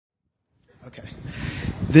Okay.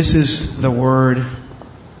 This is the Word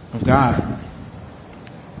of God.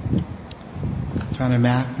 Found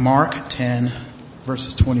in Mark 10,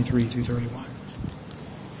 verses 23 through 31.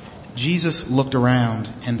 Jesus looked around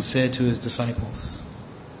and said to his disciples,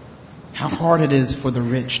 "How hard it is for the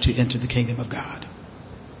rich to enter the kingdom of God."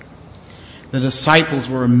 The disciples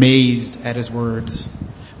were amazed at his words.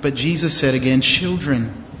 But Jesus said again,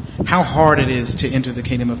 "Children, how hard it is to enter the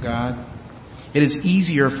kingdom of God. It is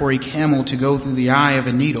easier for a camel to go through the eye of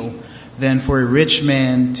a needle than for a rich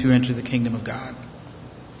man to enter the kingdom of God."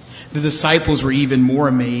 The disciples were even more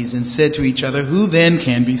amazed and said to each other, "Who then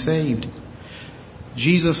can be saved?"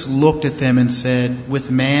 Jesus looked at them and said, "With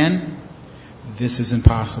man, this is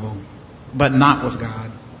impossible, but not with God.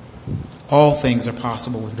 All things are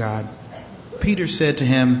possible with God." Peter said to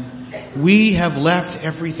him, "We have left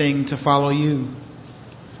everything to follow you."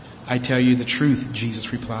 "I tell you the truth,"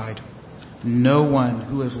 Jesus replied. "No one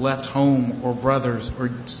who has left home or brothers or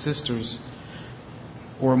sisters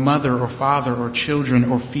or mother or father or children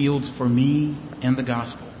or fields for me and the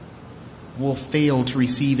gospel will fail to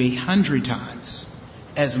receive 100 times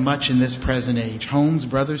as much in this present age, homes,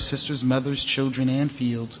 brothers, sisters, mothers, children, and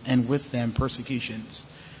fields, and with them persecutions,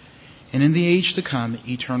 and in the age to come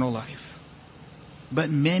eternal life. But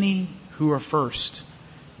many who are first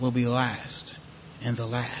will be last, and the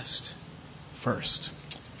last first."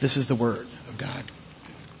 This is the word of God.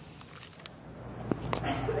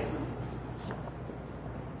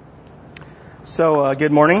 So,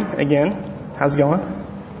 good morning again. How's it going?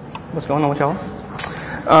 What's going on with y'all?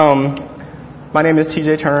 My name is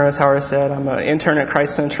TJ Turner, as Howard said. I'm an intern at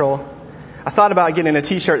Christ Central. I thought about getting a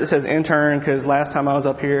t-shirt that says intern because last time I was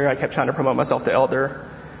up here, I kept trying to promote myself to elder.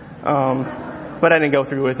 But I didn't go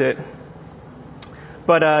through with it.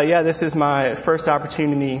 But, this is my first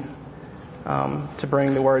opportunity to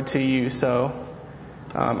bring the word to you. So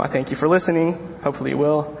I thank you for listening. Hopefully you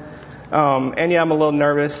will. I'm a little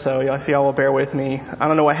nervous, so if y'all will bear with me. I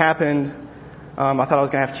don't know what happened. I thought I was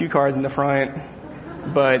going to have cue cards in the front,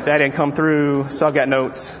 but that didn't come through, so I've got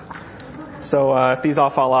notes. So if these all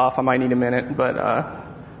fall off, I might need a minute, but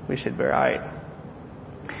we should be all right.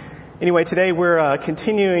 Anyway, today we're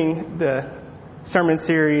continuing the sermon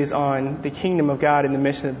series on the kingdom of God and the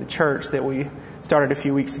mission of the church that we started a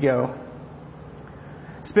few weeks ago.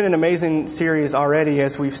 It's been an amazing series already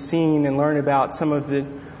as we've seen and learned about some of the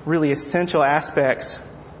really essential aspects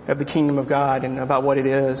of the kingdom of God and about what it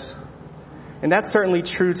is. And that's certainly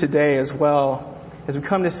true today as well, as we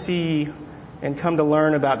come to see and come to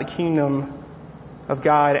learn about the kingdom of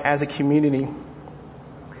God as a community.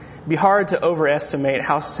 It'd be hard to overestimate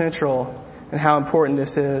how central and how important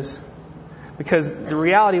this is, because the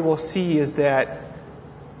reality we'll see is that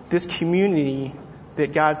this community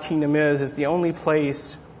that God's kingdom is the only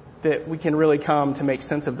place that we can really come to make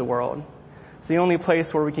sense of the world. It's the only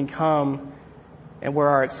place where we can come and where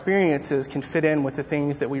our experiences can fit in with the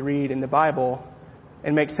things that we read in the Bible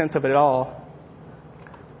and make sense of it all.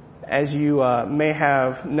 As you may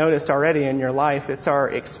have noticed already in your life, it's our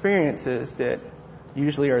experiences that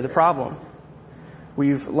usually are the problem.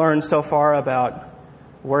 We've learned so far about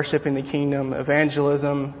worship in the kingdom,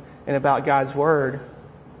 evangelism, and about God's Word.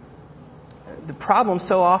 The problem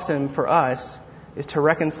so often for us is to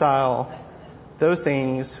reconcile those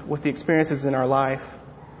things with the experiences in our life.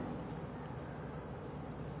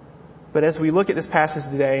 But as we look at this passage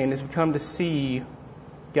today and as we come to see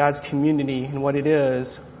God's community and what it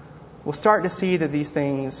is, we'll start to see that these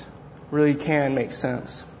things really can make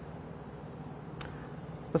sense.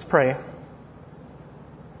 Let's pray.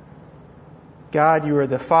 God, you are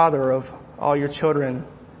the Father of all your children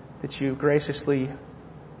that you graciously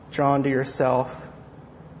drawn to yourself.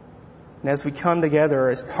 And as we come together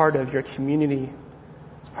as part of your community,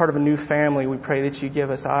 as part of a new family, we pray that you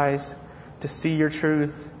give us eyes to see your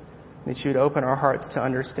truth, and that you would open our hearts to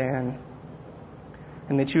understand,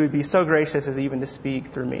 and that you would be so gracious as even to speak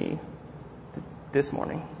through me this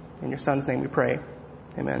morning. In your Son's name we pray.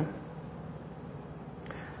 Amen.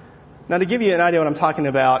 Now, to give you an idea what I'm talking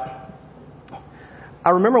about, I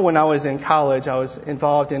remember when I was in college, I was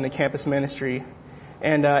involved in the campus ministry,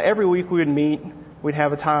 and every week we would meet. We'd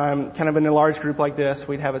have a time, kind of in a large group like this,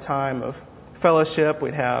 we'd have a time of fellowship,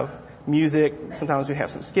 we'd have music, sometimes we'd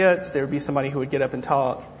have some skits, there would be somebody who would get up and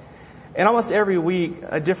talk. And almost every week,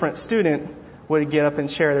 a different student would get up and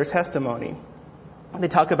share their testimony. They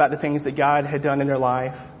talk about the things that God had done in their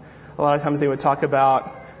life. A lot of times they would talk about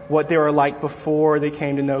what they were like before they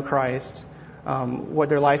came to know Christ, what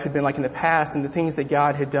their life had been like in the past, and the things that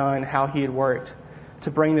God had done, how He had worked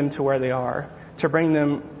to bring them to where they are, to bring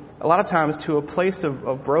them a lot of times to a place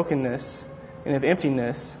of brokenness and of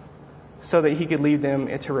emptiness so that He could lead them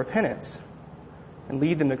into repentance and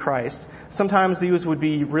lead them to Christ. Sometimes these would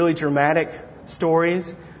be really dramatic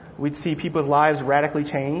stories. We'd see people's lives radically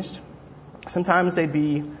changed. Sometimes they'd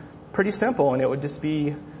be pretty simple, and it would just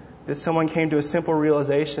be that someone came to a simple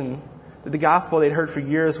realization that the gospel they'd heard for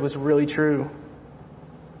years was really true.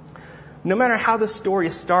 No matter how the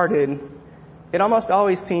story started, it almost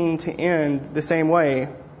always seemed to end the same way,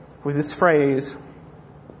 with this phrase,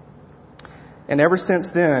 "And ever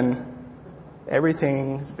since then,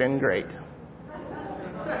 everything's been great."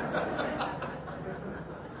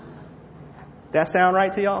 That sound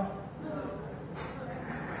right to y'all?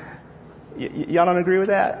 Y'all don't agree with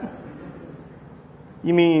that?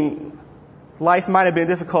 You mean life might have been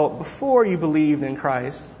difficult before you believed in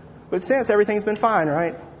Christ, but since, everything's been fine,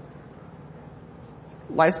 right?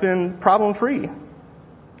 Life's been problem-free.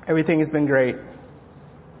 Everything has been great.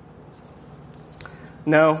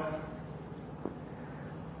 No,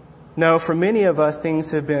 for many of us,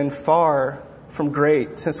 things have been far from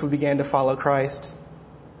great since we began to follow Christ.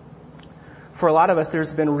 For a lot of us,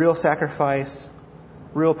 there's been real sacrifice,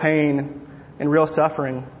 real pain, and real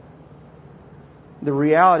suffering. The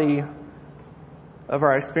reality of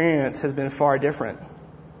our experience has been far different.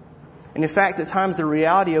 And in fact, at times, the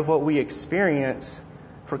reality of what we experience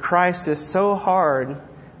for Christ is so hard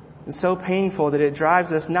and so painful that it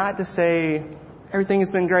drives us not to say, everything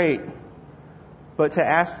has been great, but to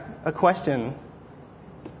ask a question.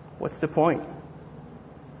 What's the point?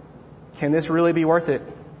 Can this really be worth it?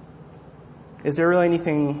 Is there really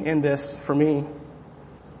anything in this for me?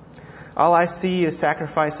 All I see is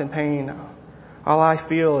sacrifice and pain. All I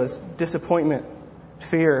feel is disappointment,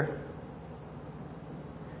 fear.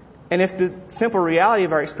 And if the simple reality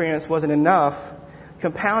of our experience wasn't enough,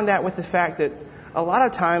 compound that with the fact that a lot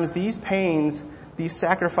of times these pains, these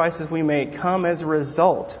sacrifices we make, come as a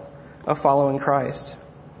result of following Christ.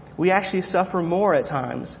 We actually suffer more at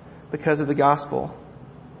times because of the gospel.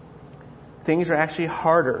 Things are actually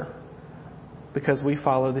harder because we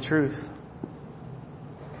follow the truth.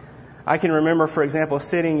 I can remember, for example,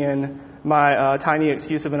 sitting in my tiny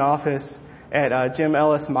excuse of an office at Jim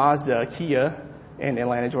Ellis Mazda Kia in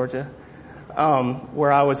Atlanta, Georgia,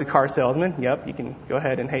 where I was a car salesman. Yep, you can go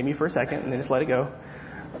ahead and hate me for a second and then just let it go.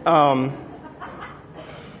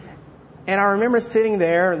 And I remember sitting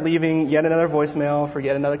there, leaving yet another voicemail for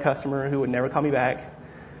yet another customer who would never call me back,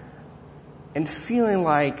 and feeling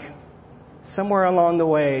like somewhere along the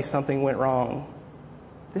way something went wrong.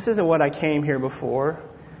 This isn't what I came here before.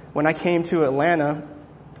 When I came to Atlanta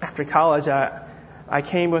after college, I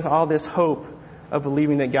came with all this hope of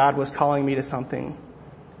believing that God was calling me to something.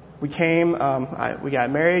 We came, we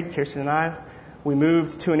got married, Kirsten and I. We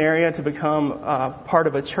moved to an area to become part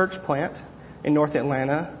of a church plant in North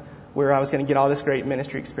Atlanta, where I was going to get all this great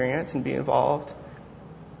ministry experience and be involved.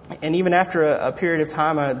 And even after a period of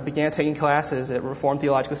time, I began taking classes at Reformed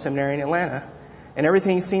Theological Seminary in Atlanta. And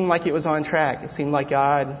everything seemed like it was on track. It seemed like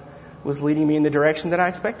God was leading me in the direction that I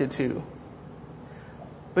expected to.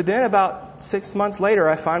 But then about 6 months later,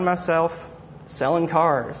 I find myself selling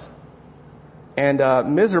cars. And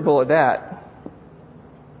miserable at that.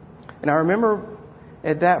 And I remember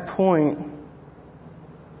at that point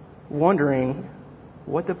wondering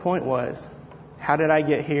what the point was. How did I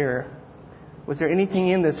get here? Was there anything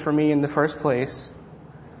in this for me in the first place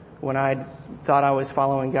when I thought I was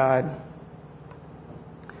following God?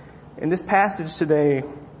 In this passage today,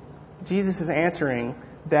 Jesus is answering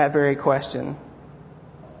that very question.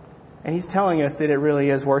 And he's telling us that it really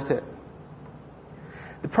is worth it.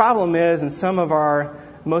 The problem is, in some of our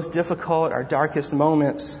most difficult, our darkest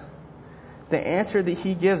moments, the answer that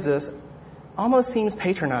he gives us almost seems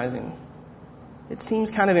patronizing. It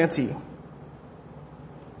seems kind of empty.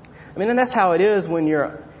 I mean, and that's how it is when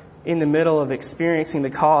you're in the middle of experiencing the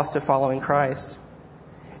cost of following Christ.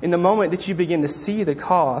 In the moment that you begin to see the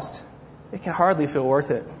cost, it can hardly feel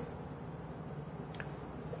worth it.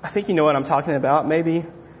 I think you know what I'm talking about. Maybe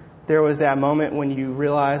there was that moment when you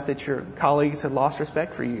realized that your colleagues had lost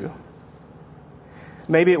respect for you.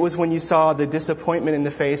 Maybe it was when you saw the disappointment in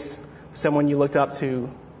the face of someone you looked up to.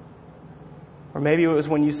 Or maybe it was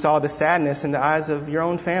when you saw the sadness in the eyes of your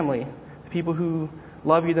own family, the people who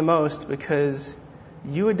love you the most, because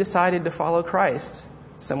you had decided to follow Christ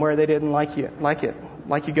somewhere they didn't like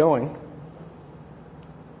you going.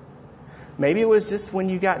 Maybe it was just when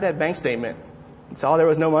you got that bank statement and saw there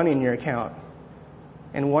was no money in your account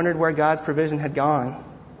and wondered where God's provision had gone.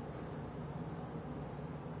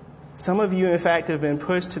 Some of you, in fact, have been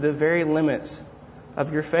pushed to the very limits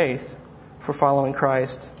of your faith for following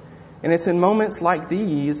Christ. And it's in moments like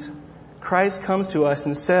these, Christ comes to us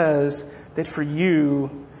and says that for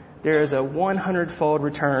you, there is a 100-fold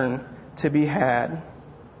return to be had.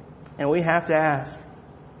 And we have to ask,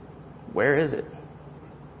 where is it?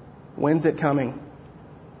 When's it coming?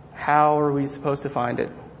 How are we supposed to find it?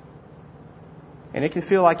 And it can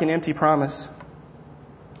feel like an empty promise.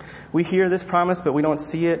 We hear this promise, but we don't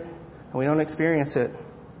see it, and we don't experience it.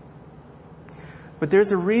 But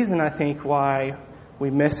there's a reason, I think, why we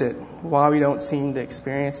miss it, why we don't seem to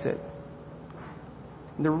experience it.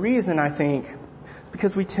 The reason, I think, is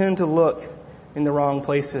because we tend to look in the wrong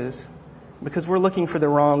places, because we're looking for the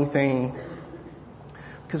wrong thing,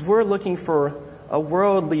 because we're looking for a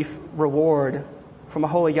worldly reward from a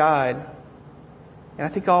holy God. And I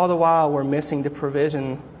think all the while we're missing the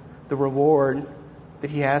provision, the reward that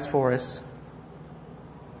He has for us.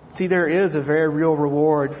 See, there is a very real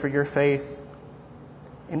reward for your faith.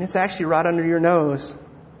 And it's actually right under your nose.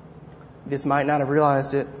 You just might not have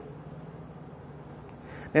realized it.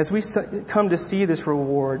 As we come to see this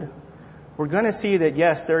reward, we're going to see that,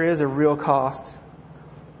 yes, there is a real cost,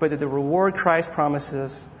 but that the reward Christ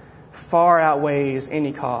promises far outweighs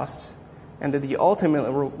any cost, and that the ultimate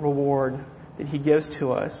reward that He gives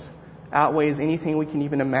to us outweighs anything we can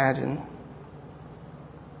even imagine.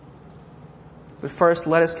 But first,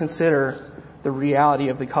 let us consider the reality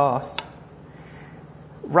of the cost.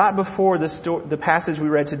 Right before the passage we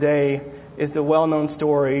read today is the well-known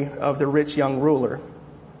story of the rich young ruler.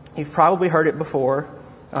 You've probably heard it before.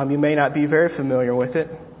 You may not be very familiar with it.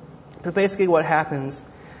 But basically what happens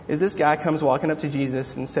is this guy comes walking up to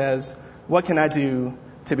Jesus and says, "What can I do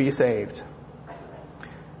to be saved?"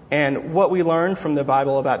 And what we learn from the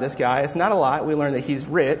Bible about this guy is not a lot. We learn that he's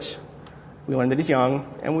rich, we learn that he's young,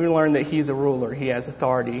 and we learn that he's a ruler. He has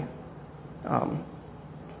authority.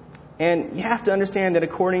 And you have to understand that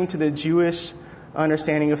according to the Jewish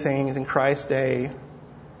understanding of things in Christ's day,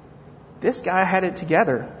 this guy had it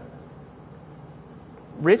together.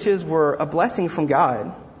 Riches were a blessing from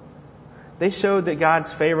God. They showed that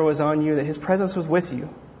God's favor was on you, that His presence was with you.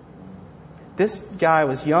 This guy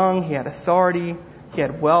was young, he had authority, he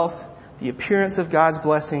had wealth, the appearance of God's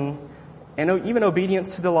blessing, and even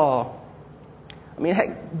obedience to the law. I mean,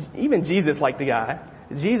 heck, even Jesus liked the guy.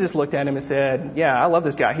 Jesus looked at him and said, "Yeah, I love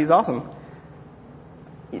this guy. He's awesome."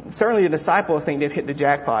 Certainly the disciples think they've hit the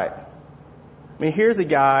jackpot. I mean, here's a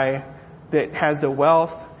guy that has the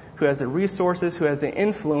wealth, who has the resources, who has the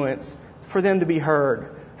influence for them to be heard,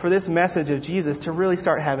 for this message of Jesus to really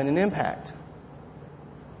start having an impact.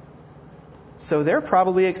 So they're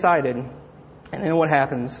probably excited. And then what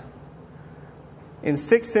happens? In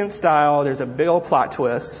Sixth Sense style, there's a big old plot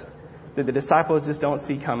twist that the disciples just don't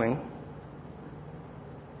see coming.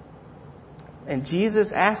 And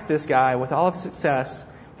Jesus asked this guy, with all of his success,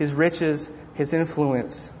 his riches, his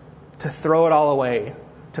influence, to throw it all away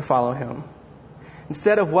to follow Him.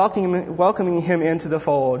 Instead of welcoming him into the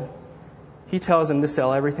fold, He tells him to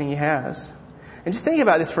sell everything he has. And just think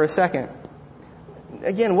about this for a second.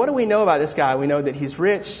 Again, what do we know about this guy? We know that he's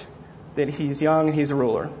rich, that he's young, and he's a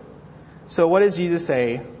ruler. So what does Jesus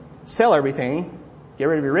say? Sell everything, get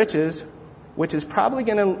rid of your riches, which is probably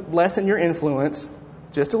going to lessen your influence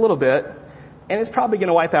just a little bit, and it's probably going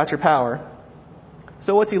to wipe out your power.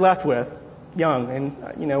 So what's he left with? Young.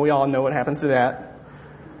 And, we all know what happens to that.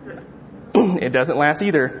 It doesn't last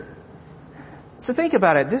either. So think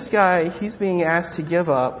about it. This guy, he's being asked to give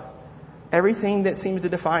up everything that seems to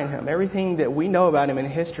define him, everything that we know about him in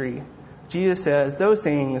history. Jesus says, those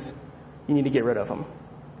things, you need to get rid of them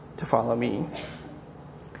to follow me.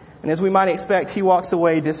 And as we might expect, he walks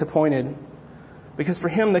away disappointed because for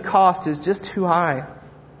him the cost is just too high.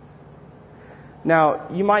 Now,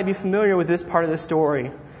 you might be familiar with this part of the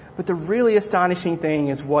story, but the really astonishing thing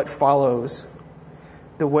is what follows.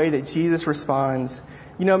 The way that Jesus responds.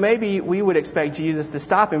 Maybe we would expect Jesus to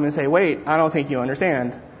stop him and say, "Wait, I don't think you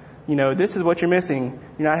understand. This is what you're missing.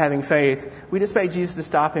 You're not having faith." We'd expect Jesus to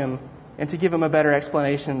stop him and to give him a better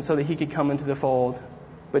explanation so that he could come into the fold.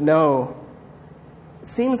 But no. It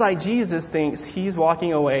seems like Jesus thinks he's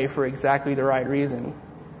walking away for exactly the right reason.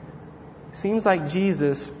 It seems like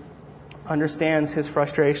Jesus understands his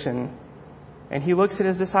frustration. And he looks at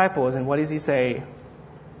his disciples and what does he say?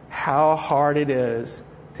 How hard it is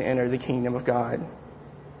to enter the kingdom of God.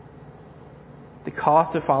 The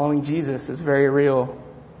cost of following Jesus is very real.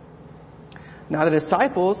 Now the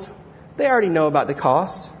disciples, they already know about the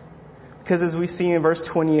cost. Because as we see in verse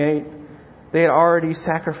 28, they had already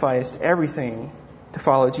sacrificed everything to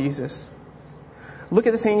follow Jesus. Look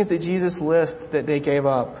at the things that Jesus lists that they gave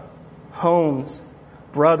up. Homes,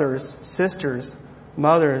 brothers, sisters,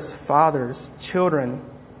 mothers, fathers, children,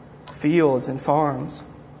 fields, and farms.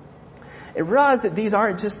 And realize that these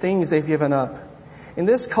aren't just things they've given up. In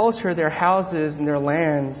this culture, their houses and their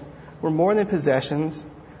lands were more than possessions.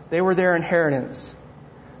 They were their inheritance.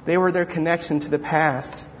 They were their connection to the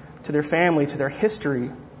past, to their family, to their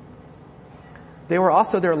history. They were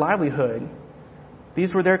also their livelihood.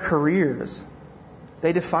 These were their careers.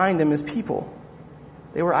 They defined them as people.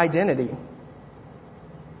 They were identity.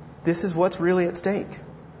 This is what's really at stake.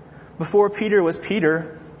 Before Peter was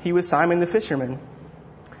Peter, he was Simon the fisherman.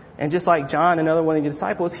 And just like John, another one of the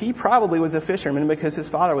disciples, he probably was a fisherman because his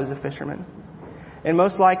father was a fisherman. And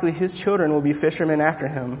most likely his children will be fishermen after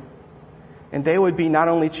him. And they would be not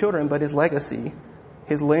only children, but his legacy,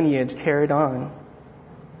 his lineage carried on.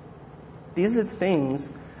 These are the things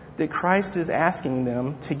that Christ is asking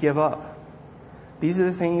them to give up. These are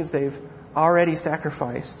the things they've already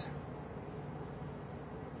sacrificed.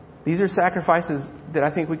 These are sacrifices that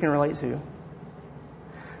I think we can relate to.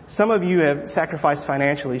 Some of you have sacrificed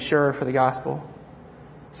financially, sure, for the gospel.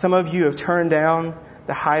 Some of you have turned down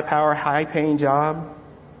the high-power, high-paying job.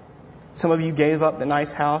 Some of you gave up the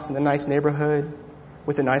nice house and the nice neighborhood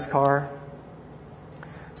with a nice car.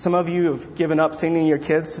 Some of you have given up sending your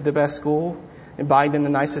kids to the best school and buying them the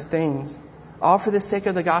nicest things, all for the sake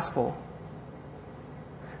of the gospel.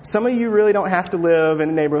 Some of you really don't have to live in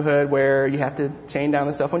a neighborhood where you have to chain down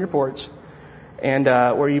the stuff on your porch and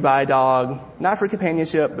where you buy a dog, not for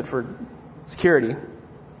companionship, but for security.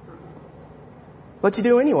 But you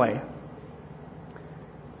do anyway.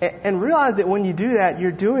 And realize that when you do that,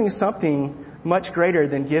 you're doing something much greater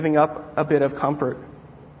than giving up a bit of comfort.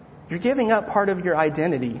 You're giving up part of your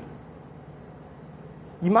identity.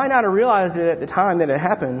 You might not have realized it at the time that it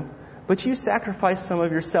happened, but you sacrificed some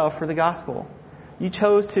of yourself for the gospel. You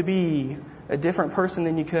chose to be a different person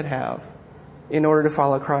than you could have in order to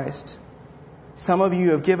follow Christ. Some of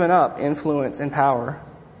you have given up influence and power.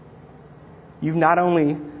 You've not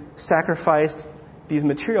only sacrificed these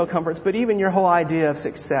material comforts, but even your whole idea of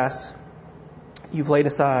success you've laid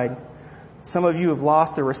aside. Some of you have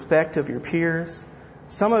lost the respect of your peers.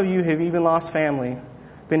 Some of you have even lost family,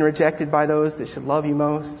 been rejected by those that should love you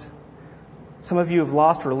most. Some of you have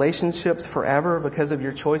lost relationships forever because of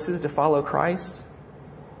your choices to follow Christ.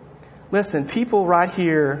 Listen, people right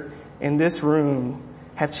here in this room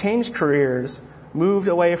have changed careers, moved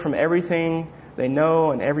away from everything they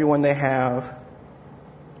know and everyone they have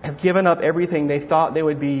given up everything they thought they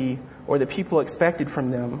would be or that people expected from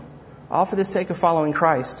them, all for the sake of following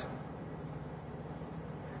Christ.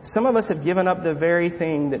 Some of us have given up the very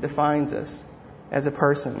thing that defines us as a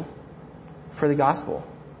person for the gospel.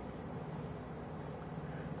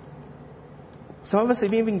 Some of us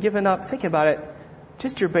have even given up, think about it,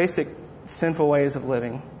 just your basic sinful ways of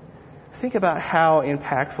living. Think about how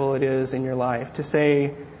impactful it is in your life to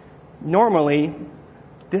say, normally,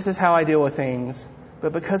 this is how I deal with things,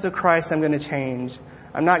 but because of Christ, I'm going to change.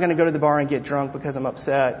 I'm not going to go to the bar and get drunk because I'm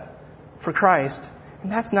upset for Christ.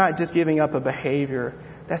 And that's not just giving up a behavior.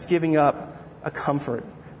 That's giving up a comfort.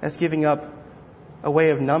 That's giving up a way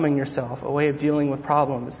of numbing yourself, a way of dealing with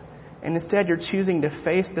problems. And instead, you're choosing to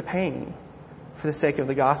face the pain for the sake of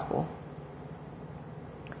the gospel.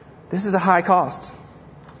 This is a high cost.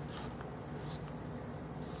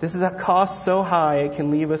 This is a cost so high it can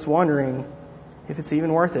leave us wondering if it's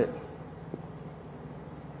even worth it.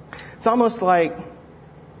 It's almost like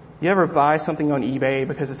you ever buy something on eBay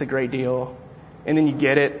because it's a great deal, and then you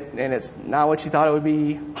get it, and it's not what you thought it would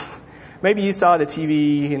be. Maybe you saw the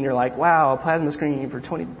TV, and you're like, wow, a plasma screen for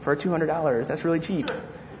 $200. That's really cheap.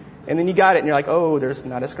 And then you got it, and you're like, oh, there's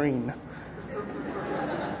not a screen.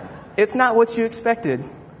 It's not what you expected.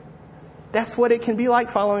 That's what it can be like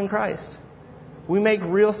following Christ. We make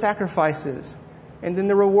real sacrifices, and then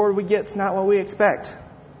the reward we get is not what we expect.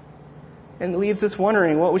 And it leaves us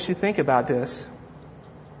wondering what we should think about this.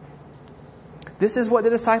 This is what the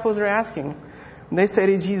disciples are asking. When they say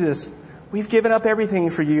to Jesus, we've given up everything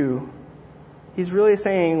for you. He's really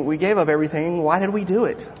saying, we gave up everything. Why did we do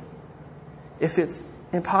it? If it's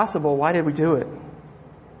impossible, why did we do it?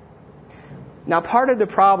 Now, part of the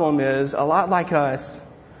problem is, a lot like us,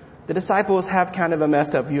 the disciples have kind of a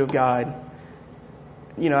messed up view of God.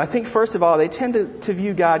 I think first of all, they tend to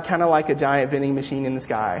view God kind of like a giant vending machine in the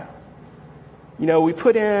sky. We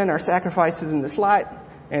put in our sacrifices in the slot,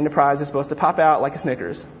 and the prize is supposed to pop out like a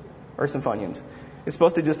Snickers or some Funyuns. It's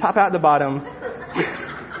supposed to just pop out the bottom.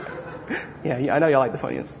 Yeah, I know y'all like the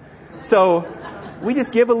Funyuns. So we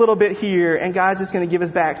just give a little bit here, and God's just going to give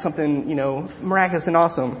us back something, miraculous and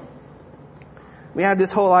awesome. We have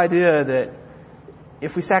this whole idea that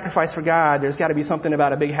if we sacrifice for God, there's got to be something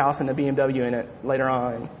about a big house and a BMW in it later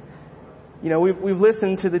on. We've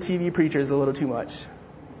listened to the TV preachers a little too much.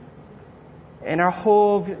 And our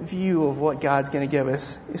whole view of what God's going to give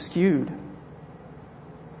us is skewed.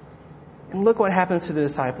 And look what happens to the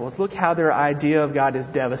disciples. Look how their idea of God is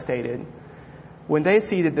devastated when they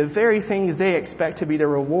see that the very things they expect to be the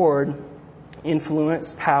reward,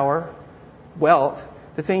 influence, power, wealth,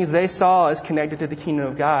 the things they saw as connected to the kingdom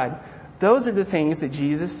of God, those are the things that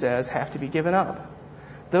Jesus says have to be given up.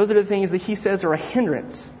 Those are the things that he says are a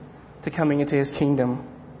hindrance to coming into his kingdom.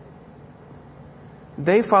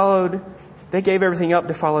 They gave everything up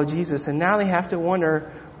to follow Jesus, and now they have to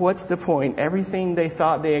wonder, what's the point? Everything they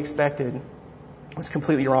thought they expected was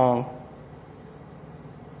completely wrong.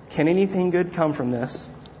 Can anything good come from this?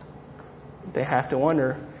 They have to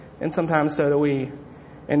wonder, and sometimes so do we.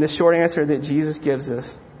 And the short answer that Jesus gives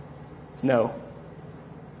us is no.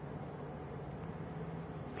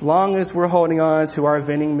 As long as we're holding on to our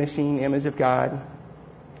vending machine image of God,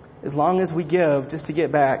 as long as we give just to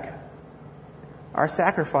get back, our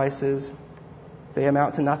sacrifices, they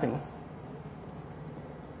amount to nothing.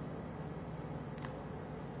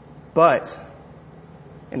 But,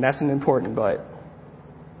 and that's an important but,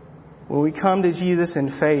 when we come to Jesus in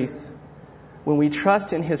faith, when we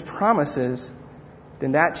trust in his promises,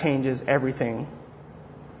 then that changes everything.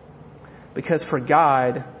 Because for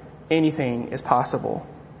God, anything is possible.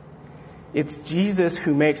 It's Jesus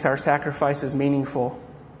who makes our sacrifices meaningful.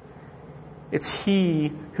 It's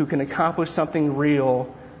he who can accomplish something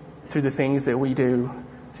real through the things that we do,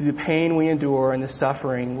 through the pain we endure and the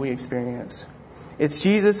suffering we experience. It's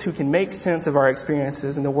Jesus who can make sense of our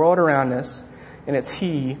experiences in the world around us, and it's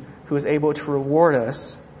he who is able to reward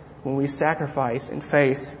us when we sacrifice in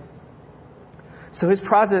faith. So his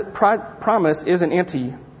promise isn't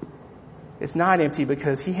empty. It's not empty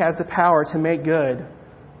because he has the power to make good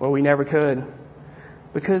where we never could.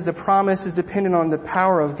 Because the promise is dependent on the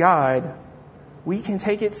power of God, we can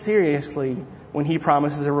take it seriously when he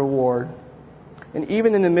promises a reward. And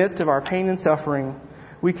even in the midst of our pain and suffering,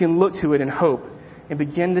 we can look to it in hope and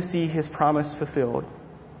begin to see his promise fulfilled.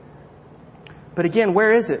 But again,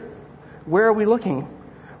 where is it? Where are we looking?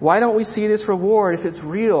 Why don't we see this reward if it's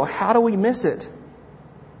real? How do we miss it?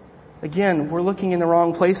 Again, we're looking in the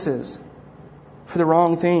wrong places for the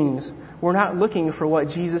wrong things. We're not looking for what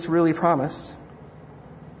Jesus really promised.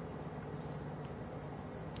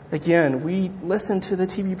 Again, we listen to the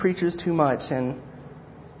TV preachers too much, and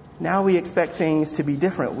now we expect things to be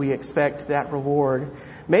different. We expect that reward.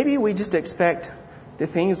 Maybe we just expect that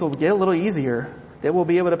things will get a little easier, that we'll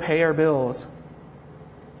be able to pay our bills,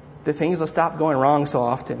 that things will stop going wrong so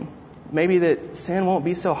often. Maybe that sin won't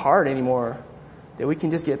be so hard anymore, that we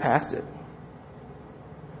can just get past it.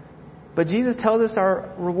 But Jesus tells us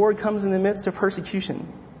our reward comes in the midst of persecution.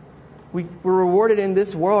 We're rewarded in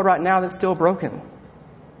this world right now that's still broken.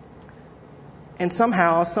 And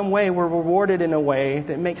somehow, some way, we're rewarded in a way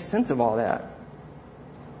that makes sense of all that.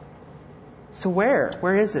 So where?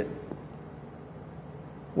 Where is it?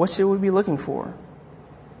 What should we be looking for?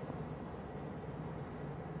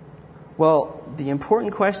 Well, the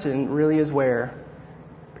important question really is where.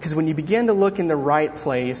 Because when you begin to look in the right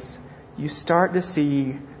place, you start to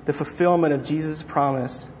see the fulfillment of Jesus'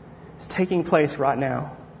 promise is taking place right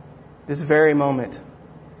now, this very moment.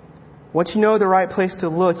 Once you know the right place to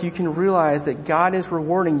look, you can realize that God is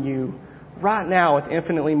rewarding you right now with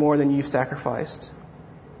infinitely more than you've sacrificed.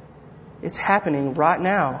 It's happening right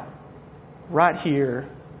now, right here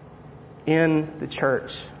in the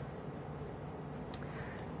church.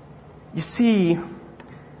 You see,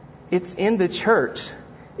 it's in the church.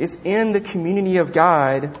 It's in the community of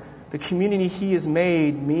God, the community he has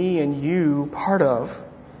made me and you part of.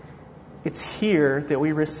 It's here that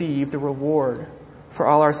we receive the reward for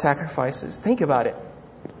all our sacrifices. Think about it.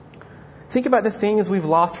 Think about the things we've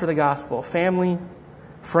lost for the gospel. Family,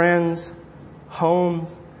 friends,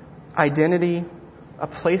 homes, identity, a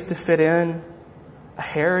place to fit in, a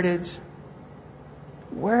heritage.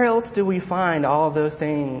 Where else do we find all of those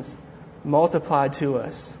things multiplied to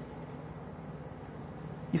us?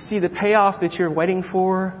 You see, the payoff that you're waiting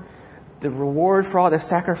for, the reward for all the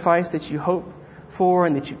sacrifice that you hope for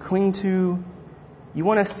and that you cling to, you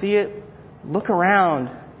want to see it? Look around.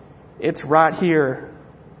 It's right here.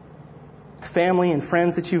 Family and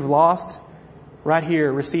friends that you've lost, right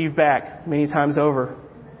here, received back many times over.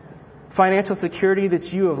 Financial security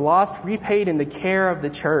that you have lost, repaid in the care of the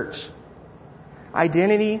church.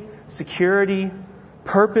 Identity, security,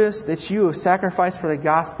 purpose that you have sacrificed for the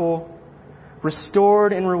gospel,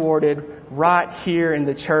 restored and rewarded right here in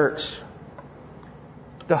the church.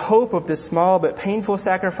 The hope of the small but painful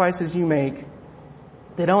sacrifices you make,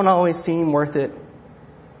 they don't always seem worth it,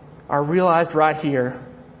 are realized right here.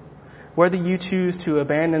 Whether you choose to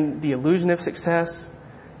abandon the illusion of success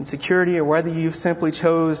and security, or whether you simply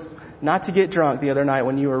chose not to get drunk the other night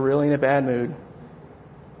when you were really in a bad mood,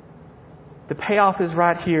 the payoff is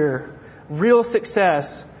right here. Real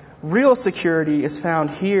success, Real security is found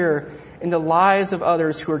here in the lives of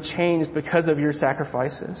others who are changed because of your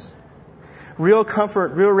sacrifices. Real comfort,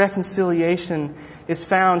 real reconciliation is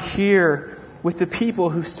found here with the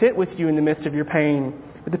people who sit with you in the midst of your pain,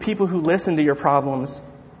 with the people who listen to your problems.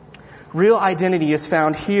 Real identity is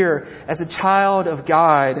found here as a child of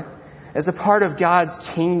God, as a part of God's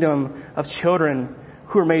kingdom of children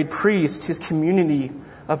who are made priests, His community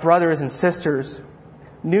of brothers and sisters.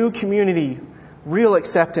 New community, real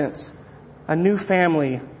acceptance, a new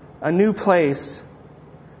family, a new place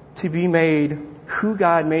to be made who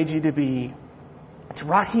God made you to be. It's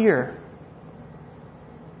right here.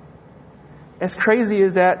 As crazy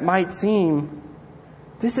as that might seem,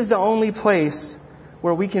 this is the only place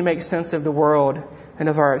where we can make sense of the world and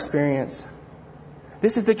of our experience.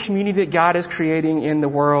 This is the community that God is creating in the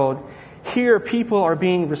world. Here, people are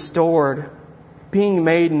being restored, being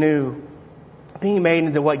made new, being made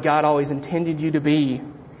into what God always intended you to be.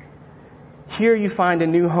 Here you find a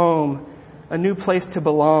new home, a new place to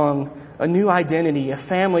belong, a new identity, a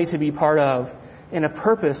family to be part of, and a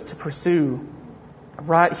purpose to pursue.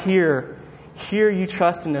 Right here you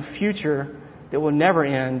trust in a future that will never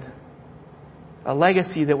end, a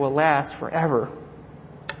legacy that will last forever.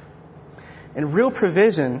 And real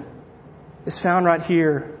provision is found right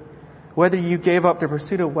here, whether you gave up the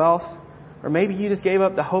pursuit of wealth or maybe you just gave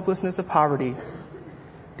up the hopelessness of poverty.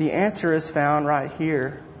 The answer is found right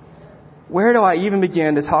here. Where do I even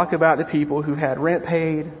begin to talk about the people who've had rent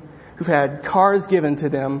paid, who've had cars given to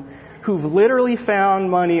them, who've literally found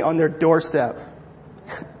money on their doorstep,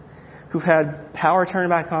 who've had power turned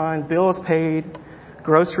back on, bills paid,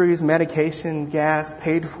 groceries, medication, gas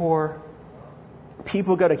paid for.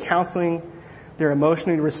 People go to counseling, they're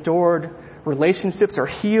emotionally restored, relationships are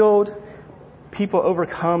healed, people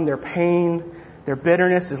overcome their pain, their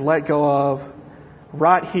bitterness is let go of,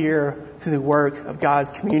 right here through the work of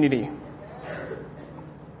God's community.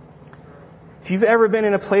 If you've ever been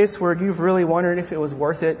in a place where you've really wondered if it was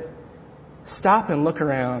worth it, stop and look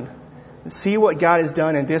around and see what God has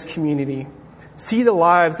done in this community. See the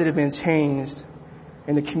lives that have been changed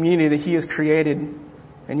in the community that He has created,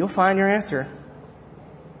 and you'll find your answer.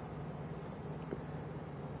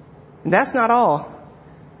 And that's not all.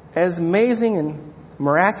 As amazing and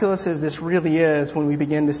miraculous as this really is when we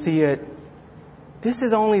begin to see it, this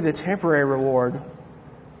is only the temporary reward.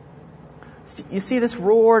 You see, this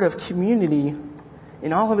reward of community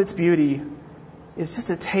in all of its beauty is just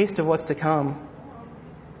a taste of what's to come.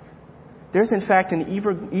 There's in fact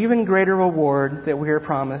an even greater reward that we are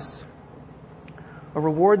promised. A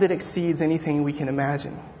reward that exceeds anything we can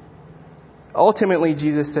imagine. Ultimately,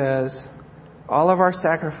 Jesus says, all of our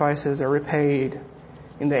sacrifices are repaid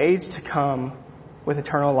in the age to come with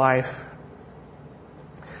eternal life.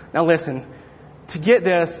 Now listen, to get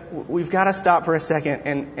this, we've got to stop for a second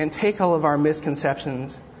and take all of our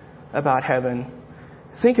misconceptions about heaven.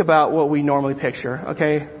 Think about what we normally picture,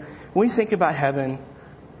 okay? When we think about heaven,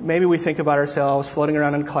 maybe we think about ourselves floating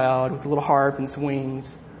around in a cloud with a little harp and some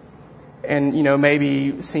wings. And,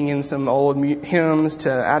 maybe singing some old hymns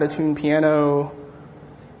to out-of-tune piano.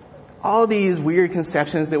 All these weird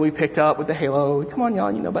conceptions that we picked up with the halo. Come on,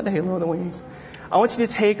 y'all, you know about the halo and the wings. I want you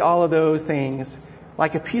to take all of those things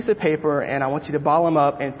like a piece of paper and I want you to ball them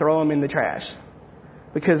up and throw them in the trash.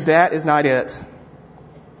 Because that is not it.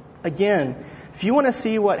 Again, if you want to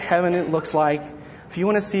see what heaven looks like, if you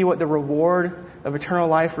want to see what the reward of eternal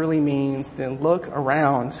life really means, then look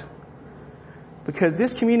around. Because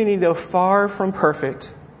this community, though far from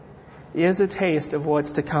perfect, is a taste of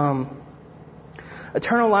what's to come.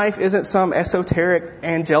 Eternal life isn't some esoteric,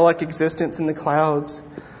 angelic existence in the clouds.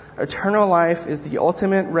 Eternal life is the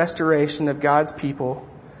ultimate restoration of God's people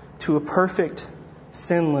to a perfect,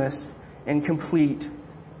 sinless, and complete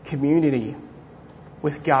community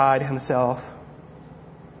with God Himself.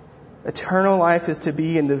 Eternal life is to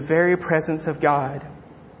be in the very presence of God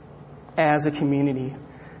as a community,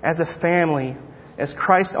 as a family, as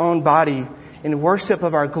Christ's own body, in worship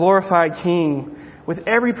of our glorified King, with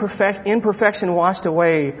every imperfection washed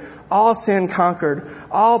away, all sin conquered,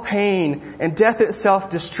 all pain and death itself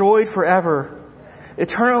destroyed forever.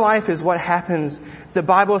 Eternal life is what happens. The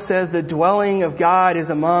Bible says the dwelling of God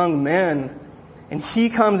is among men, and He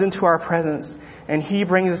comes into our presence, and He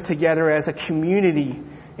brings us together as a community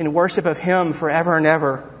in worship of Him forever and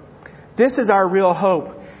ever. This is our real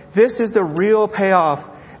hope. This is the real payoff.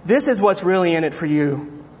 This is what's really in it for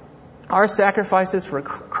you. Our sacrifices for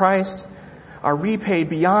Christ are repaid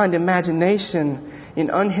beyond imagination in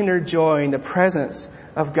unhindered joy in the presence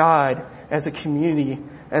of God as a community,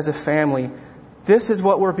 as a family. This is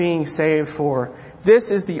what we're being saved for.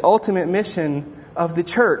 This is the ultimate mission of the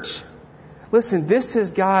church. Listen, this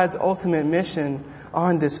is God's ultimate mission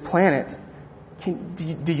on this planet.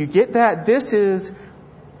 Do you get that? This is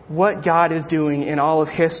what God is doing in all of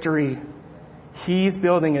history. He's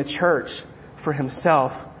building a church for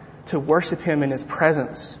Himself to worship Him in His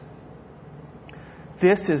presence.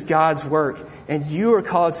 This is God's work, and you are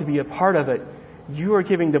called to be a part of it. You are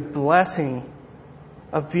giving the blessing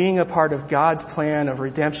of being a part of God's plan of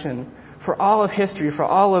redemption for all of history, for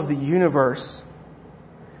all of the universe.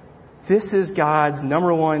 This is God's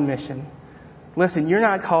number one mission. Listen, you're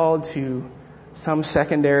not called to some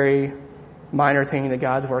secondary minor thing that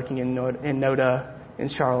God's working in Noda, in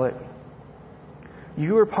Charlotte.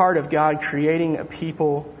 You are part of God creating a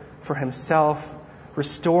people for Himself,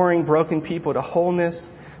 restoring broken people to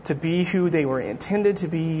wholeness, to be who they were intended to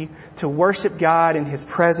be, to worship God in His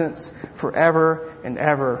presence forever and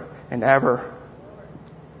ever and ever.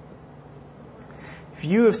 If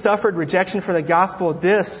you have suffered rejection for the gospel,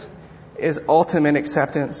 this is ultimate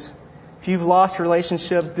acceptance. If you've lost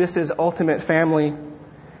relationships, this is ultimate family.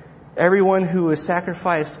 Everyone who has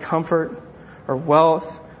sacrificed comfort or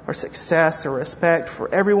wealth or success or respect,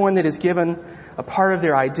 for everyone that is given a part of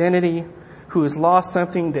their identity, who has lost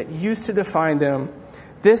something that used to define them,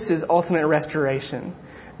 this is ultimate restoration.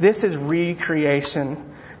 This is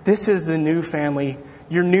recreation. This is the new family,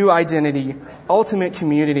 your new identity, ultimate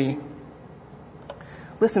community.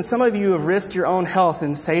 Listen, some of you have risked your own health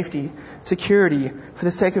and safety, security for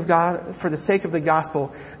the sake of God, for the sake of the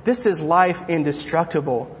gospel. This is life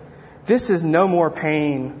indestructible. This is no more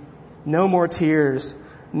pain, no more tears,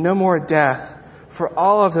 no more death for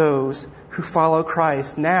all of those who follow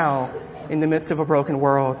Christ now in the midst of a broken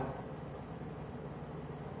world.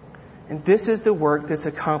 And this is the work that's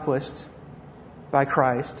accomplished by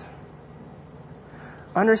Christ.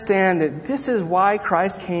 Understand that this is why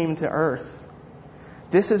Christ came to earth.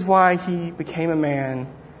 This is why He became a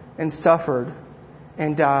man and suffered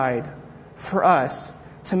and died for us,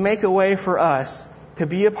 to make a way for us to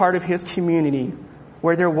be a part of His community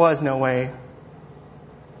where there was no way.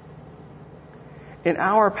 In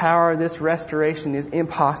our power, this restoration is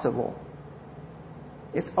impossible.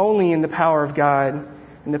 It's only in the power of God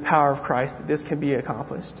and the power of Christ that this can be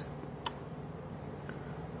accomplished.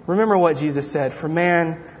 Remember what Jesus said, for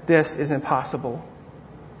man, this is impossible.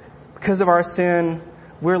 Because of our sin,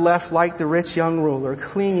 we're left like the rich young ruler,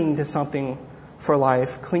 clinging to something for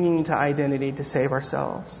life, clinging to identity to save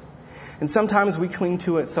ourselves. And sometimes we cling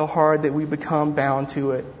to it so hard that we become bound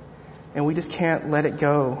to it, and we just can't let it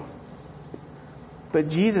go. But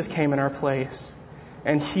Jesus came in our place,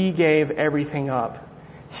 and He gave everything up.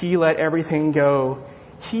 He let everything go.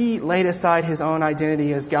 He laid aside His own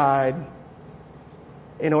identity as God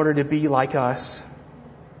in order to be like us.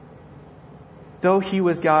 Though He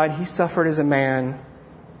was God, He suffered as a man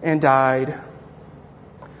and died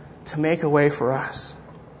to make a way for us.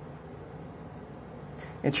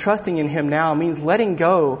 And trusting in Him now means letting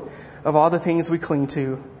go of all the things we cling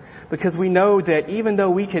to, because we know that even though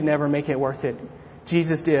we could never make it worth it,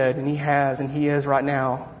 Jesus did, and He has, and He is right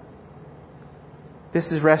now.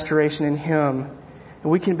 This is restoration in Him.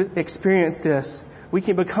 And we can experience this. We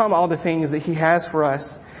can become all the things that He has for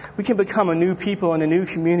us. We can become a new people and a new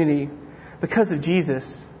community because of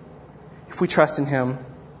Jesus, if we trust in Him.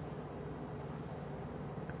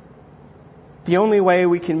 The only way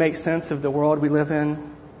we can make sense of the world we live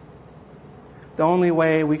in, the only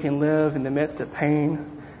way we can live in the midst of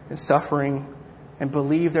pain and suffering and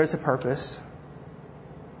believe there's a purpose,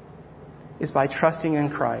 is by trusting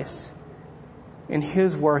in Christ, in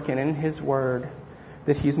His work and in His word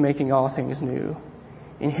that He's making all things new,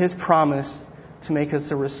 in His promise to make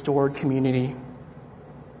us a restored community.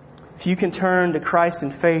 If you can turn to Christ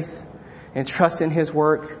in faith and trust in His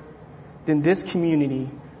work, then this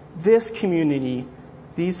community,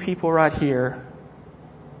 these people right here,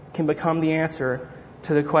 can become the answer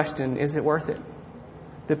to the question, is it worth it?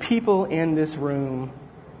 The people in this room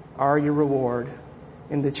are your reward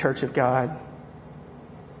in the church of God.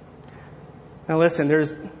 Now listen,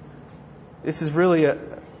 this is really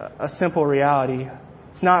a simple reality.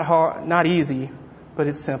 It's not hard, not easy, but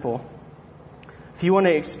it's simple. If you want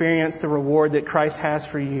to experience the reward that Christ has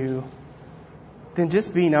for you, then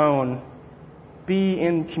just be known. Be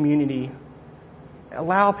in community.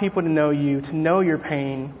 Allow people to know you, to know your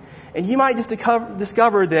pain. And you might just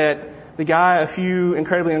discover that the guy a few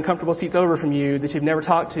incredibly uncomfortable seats over from you that you've never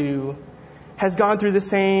talked to has gone through the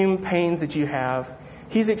same pains that you have.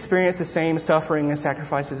 He's experienced the same suffering and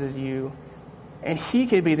sacrifices as you. And he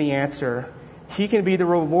could be the answer. He can be the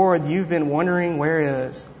reward you've been wondering where it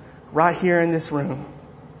is, right here in this room.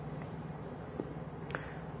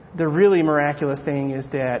 The really miraculous thing is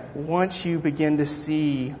that once you begin to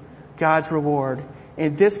see God's reward.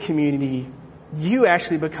 In this community, you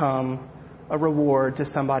actually become a reward to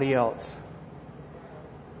somebody else.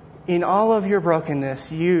 In all of your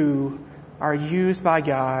brokenness, you are used by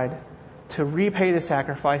God to repay the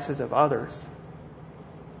sacrifices of others.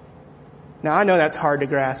 Now, I know that's hard to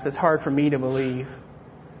grasp. It's hard for me to believe.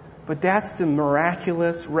 But that's the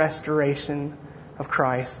miraculous restoration of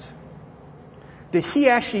Christ. That He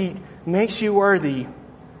actually makes you worthy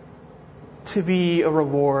to be a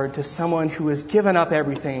reward to someone who has given up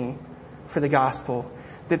everything for the gospel.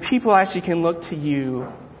 That people actually can look to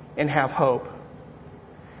you and have hope.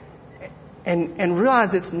 And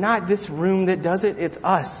realize it's not this room that does it, it's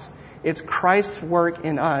us. It's Christ's work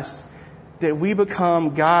in us. That we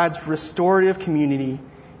become God's restorative community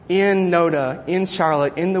in Noda, in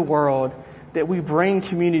Charlotte, in the world. That we bring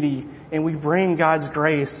community and we bring God's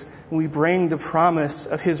grace and we bring the promise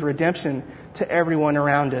of His redemption to everyone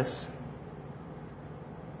around us.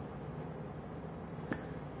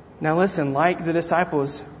 Now listen, like the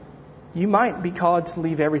disciples, you might be called to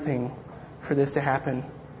leave everything for this to happen.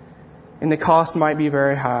 And the cost might be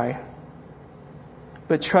very high.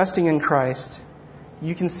 But trusting in Christ,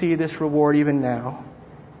 you can see this reward even now,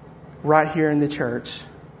 right here in the church.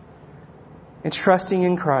 And trusting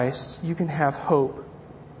in Christ, you can have hope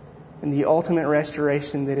in the ultimate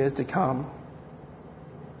restoration that is to come,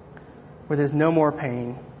 where there's no more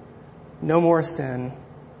pain, no more sin,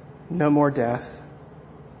 no more death.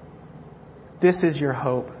 This is your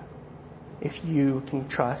hope if you can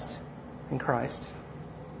trust in Christ.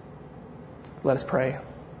 Let us pray.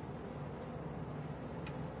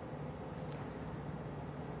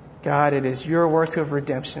 God, it is your work of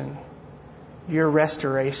redemption, your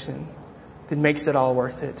restoration, that makes it all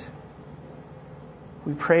worth it.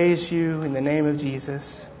 We praise you in the name of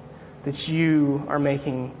Jesus, that you are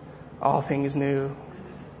making all things new.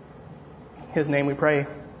 In His name we pray.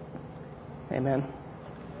 Amen.